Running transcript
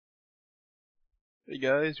Hey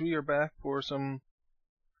guys, we are back for some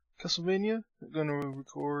Castlevania. We're gonna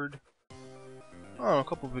record, a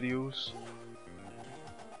couple videos.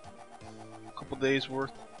 A couple days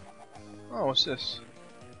worth. Oh, what's this?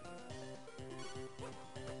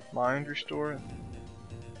 Mind restore.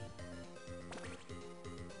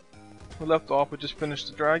 We left off, we just finished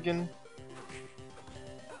the dragon.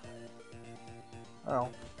 Ow.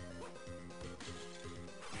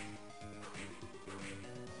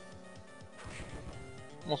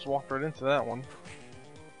 Almost walked right into that one.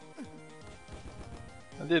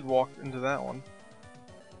 I did walk into that one.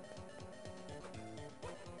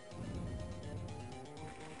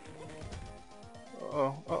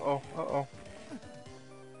 Uh-oh, uh-oh, uh-oh.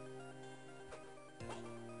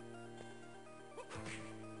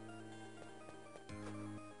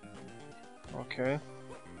 Okay.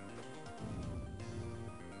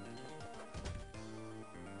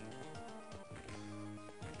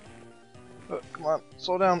 Come on,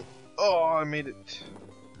 slow down. Oh, I made it.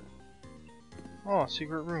 Oh,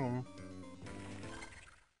 secret room.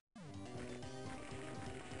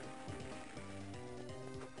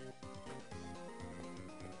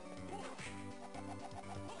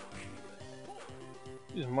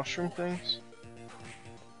 These mushroom things.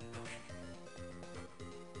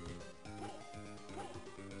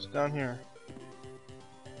 It's down here.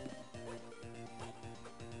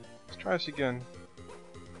 Let's try this again.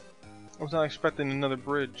 I was not expecting another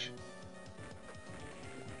bridge.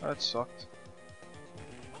 That sucked.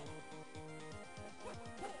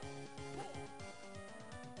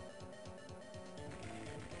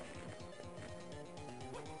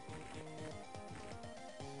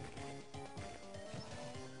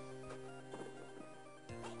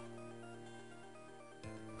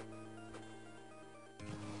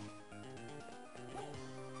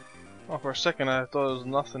 Oh, for a second I thought there was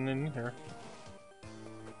nothing in here.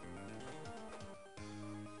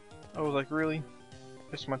 I was like, really?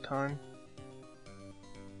 Waste my time.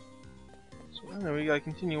 So anyway, we gotta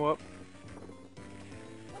continue up.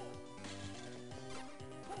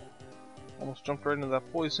 Almost jumped right into that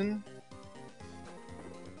poison.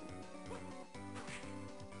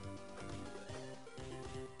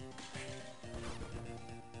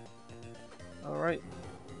 Alright.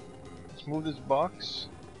 Let's move this box.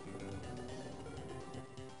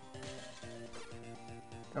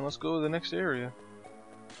 And let's go to the next area.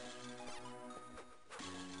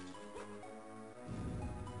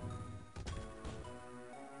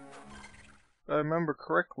 If I remember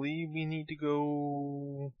correctly, we need to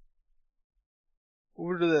go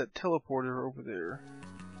over to that teleporter over there.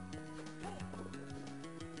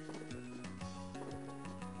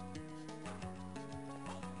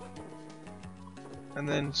 And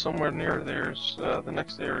then somewhere near there's the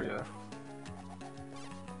next area.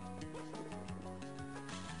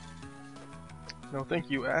 No thank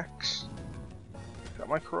you, axe. Got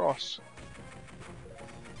my cross.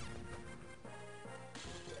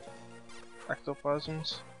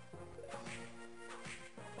 Ectoplasms.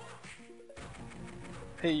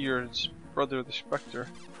 Hey, you're his brother, the Spectre.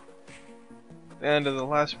 The end of the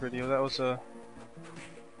last video, that was a...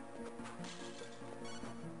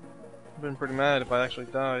 I've been pretty mad if I actually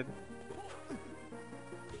died.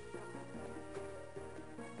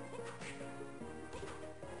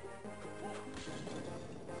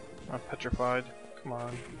 I'm petrified. Come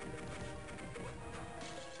on.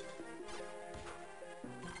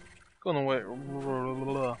 Going the way,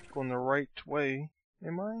 going the right way.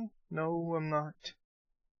 Am I? No, I'm not.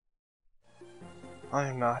 I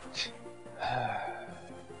am not.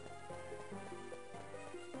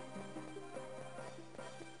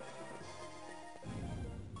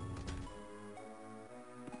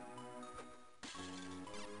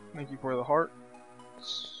 Thank you for the heart.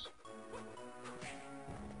 So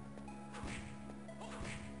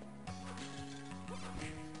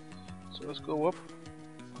let's go up.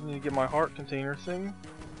 I need to get my heart container thing.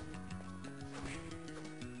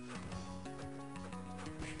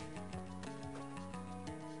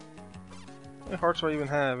 How many hearts do I even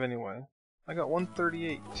have anyway? I got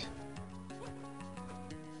 138.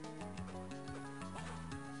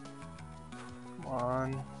 Come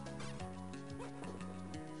on.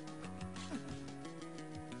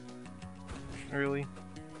 Really?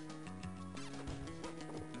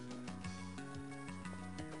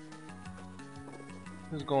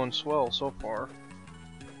 This is going swell so far.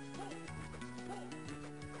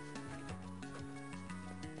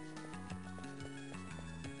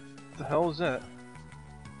 What the hell is that?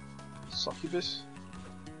 Succubus?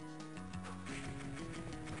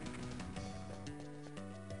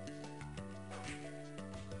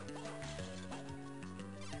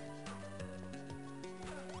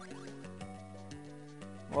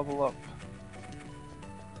 Level up.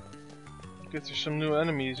 Get there's some new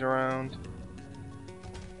enemies around.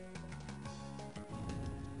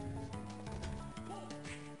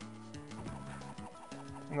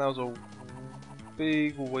 And that was a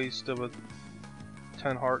big waste of a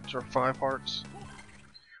 10 hearts or 5 hearts.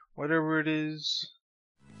 Whatever it is.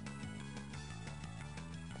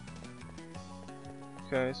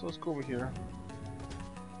 Okay, so let's go over here.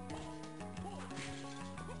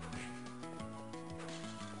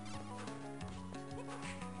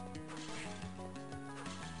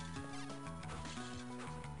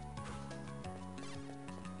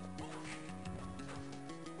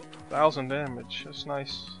 $1,000 damage, that's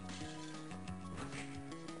nice.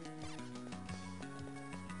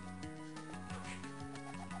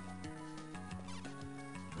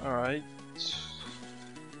 Alright.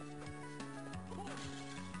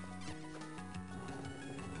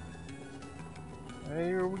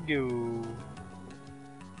 There we go.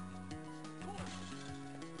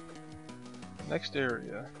 Next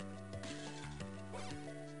area.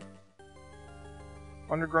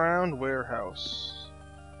 Underground warehouse.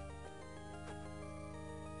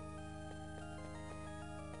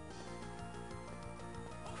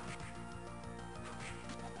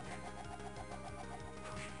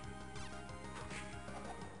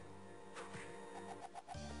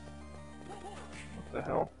 What the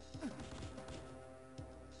hell?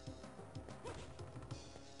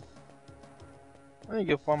 I need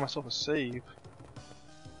to go find myself a save.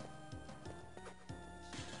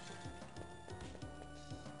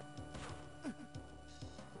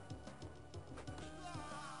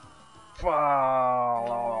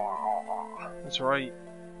 That's right.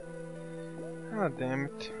 God damn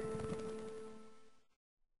it.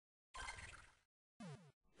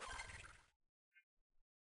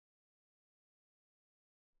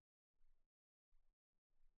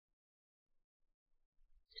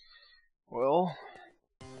 Well,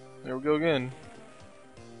 there we go again.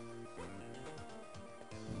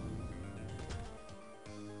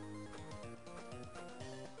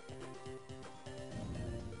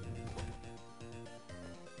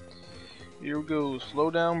 Here we go, slow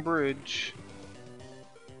down bridge.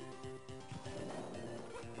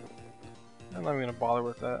 I'm not even gonna bother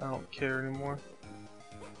with that, I don't care anymore.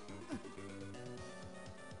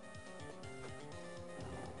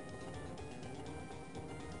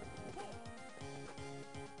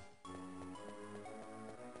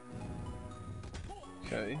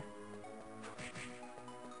 Okay.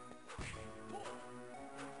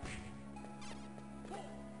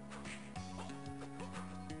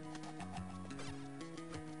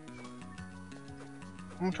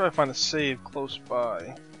 I'm gonna try to find a save close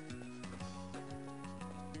by.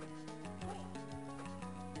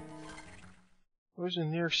 Where's the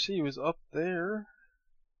nearest sea? It was up there.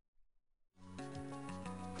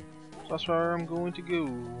 So that's where I'm going to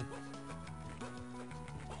go.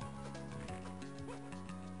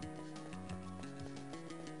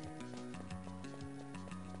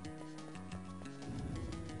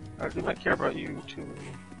 I do not care about you two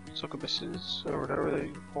succubuses, or whatever they're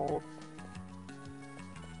called.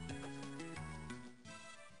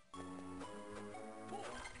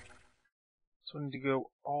 So I need to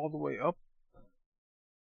go all the way up.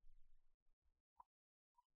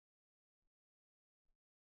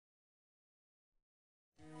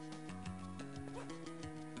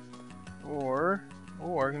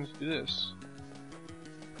 Or I can just do this.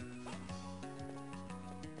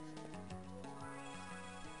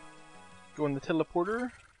 Go in the teleporter.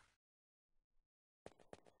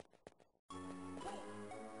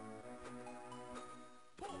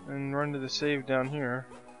 And run to the save down here.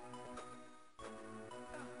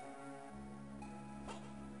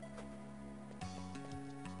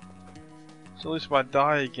 So at least if I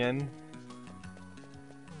die again,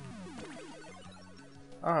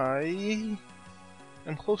 I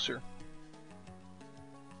am closer.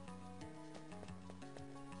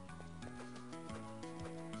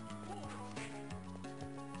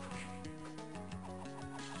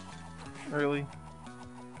 Really?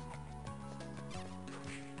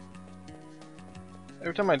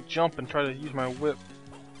 Every time I jump and try to use my whip,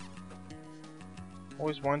 I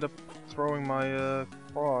always wind up throwing my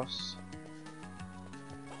cross.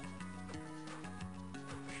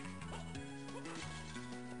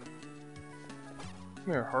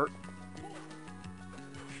 Come here, heart.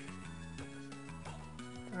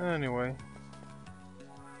 Anyway,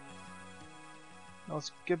 now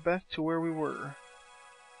let's get back to where we were.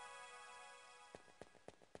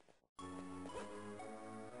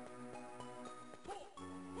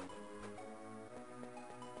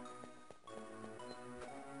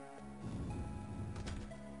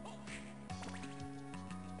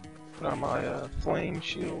 Put on my flame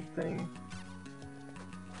shield thing.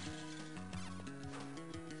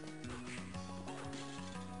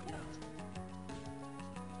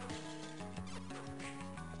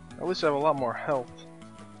 At least I have a lot more health.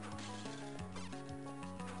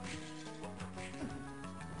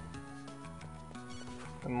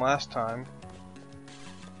 Than last time.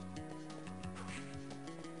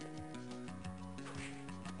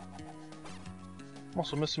 I'm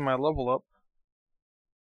also missing my level up.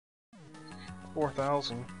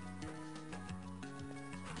 4,000.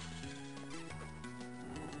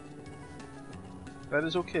 That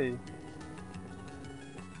is okay.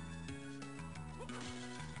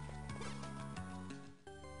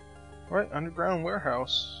 Right, underground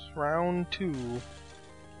warehouse, round 2.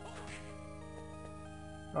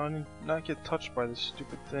 I need not get touched by this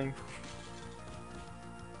stupid thing.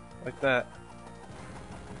 Like that.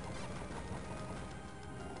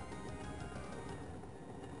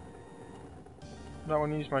 Not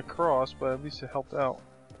want to use my cross, but at least it helped out.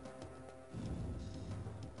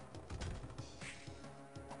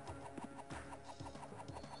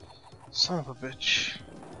 Son of a bitch.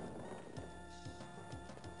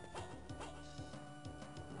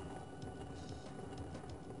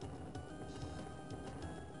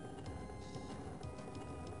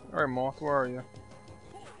 Alright, Moth, where are you?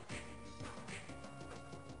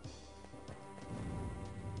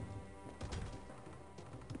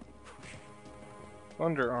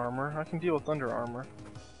 Thunder armor. I can deal with thunder armor.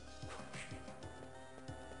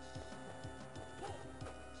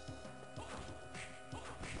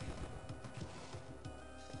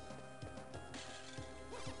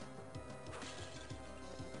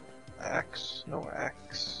 Axe? No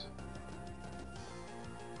axe.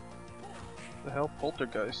 The hell?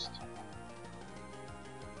 Poltergeist.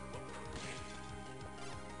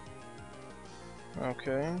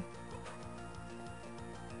 Okay.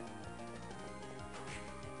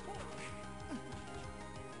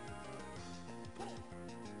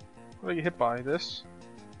 What do I get hit by? This?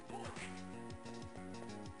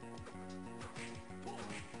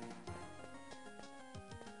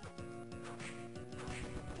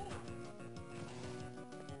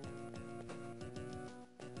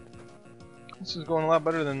 This is going a lot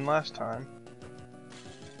better than last time.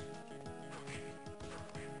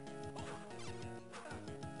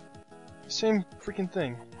 Same freaking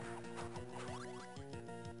thing.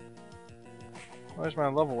 Where's my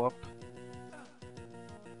level up?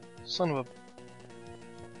 Son of a...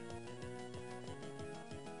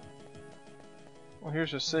 Well,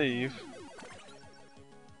 here's a save.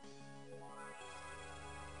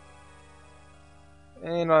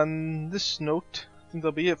 And on this note, I think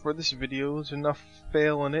that'll be it for this video. There's enough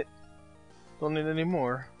fail in it. Don't need any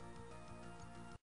more.